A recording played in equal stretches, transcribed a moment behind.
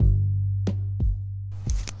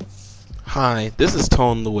Hi, this is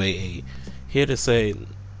TheWay8, here to say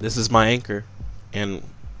this is my anchor, and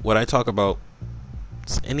what I talk about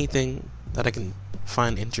is anything that I can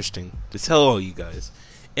find interesting to tell all you guys.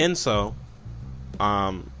 And so,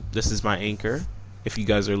 this is my anchor. If you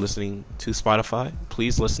guys are listening to Spotify,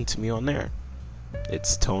 please listen to me on there.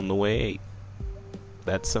 It's TheWay8.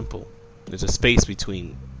 That's simple. There's a space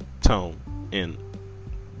between tone and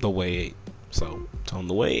the way 8. So,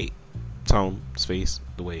 TheWay8. Tone, space,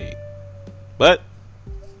 the way 8. But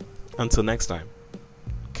until next time,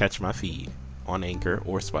 catch my feed on Anchor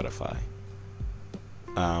or Spotify.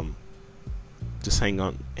 Just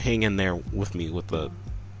hang in there with me with the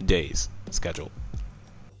days schedule.